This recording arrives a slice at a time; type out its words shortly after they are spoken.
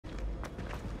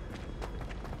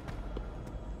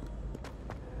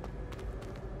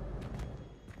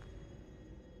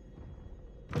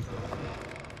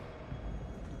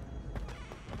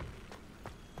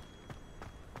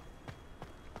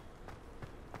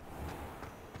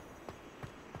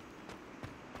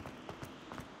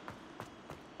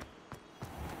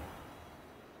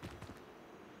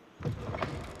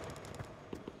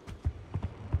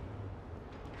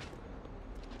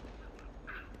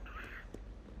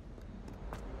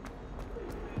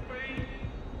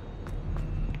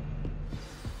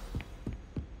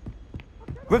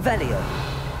Revelio.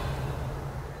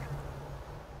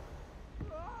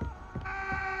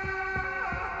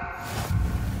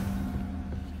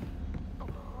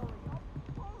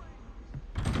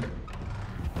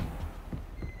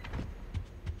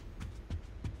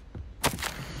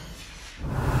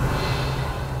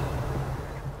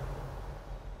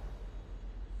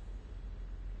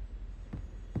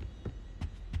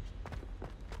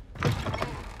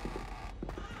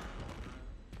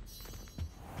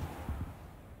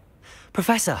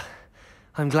 Professor,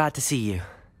 I'm glad to see you.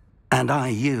 And I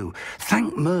you.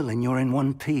 Thank Merlin you're in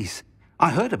one piece. I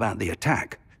heard about the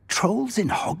attack. Trolls in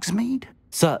Hogsmeade?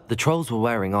 Sir, the trolls were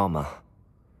wearing armor.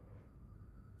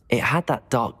 It had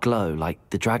that dark glow like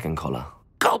the dragon collar.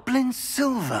 Goblin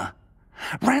silver!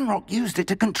 Ranrock used it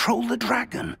to control the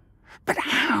dragon. But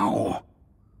how?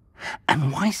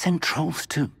 And why send trolls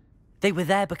to... They were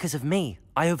there because of me.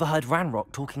 I overheard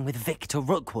Ranrock talking with Victor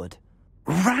Rookwood.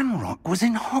 Ranrock was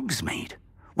in Hogsmeade?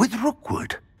 With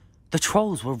Rookwood? The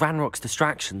trolls were Ranrock's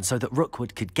distraction so that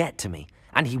Rookwood could get to me.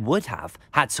 And he would have,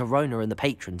 had Sirona and the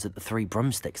patrons at the Three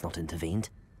Broomsticks not intervened.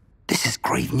 This is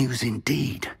grave news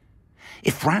indeed.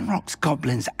 If Ranrock's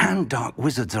goblins and dark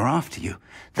wizards are after you,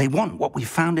 they want what we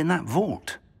found in that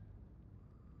vault.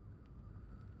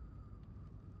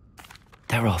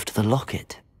 They're after the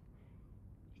locket.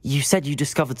 You said you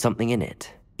discovered something in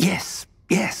it. Yes.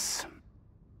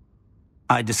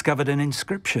 I discovered an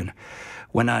inscription.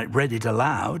 When I read it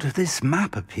aloud, this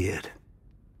map appeared.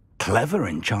 Clever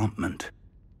enchantment.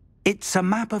 It's a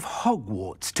map of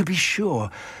Hogwarts, to be sure,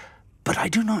 but I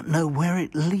do not know where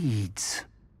it leads.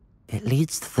 It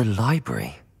leads to the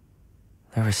library.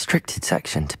 A restricted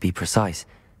section, to be precise,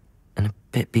 and a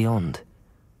bit beyond.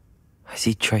 I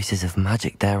see traces of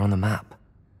magic there on the map.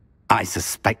 I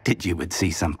suspected you would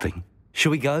see something.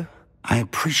 Shall we go? I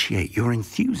appreciate your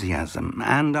enthusiasm,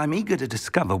 and I'm eager to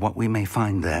discover what we may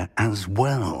find there as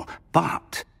well.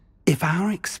 But if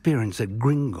our experience at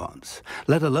Gringotts,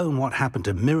 let alone what happened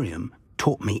to Miriam,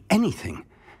 taught me anything,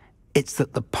 it's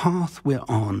that the path we're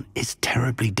on is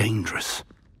terribly dangerous.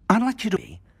 I'd like you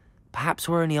to... Perhaps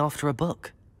we're only after a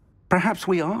book. Perhaps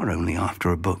we are only after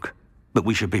a book, but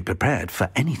we should be prepared for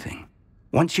anything.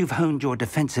 Once you've honed your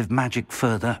defensive magic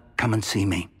further, come and see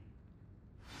me.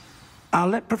 I'll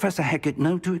let Professor Hecat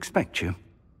know to expect you.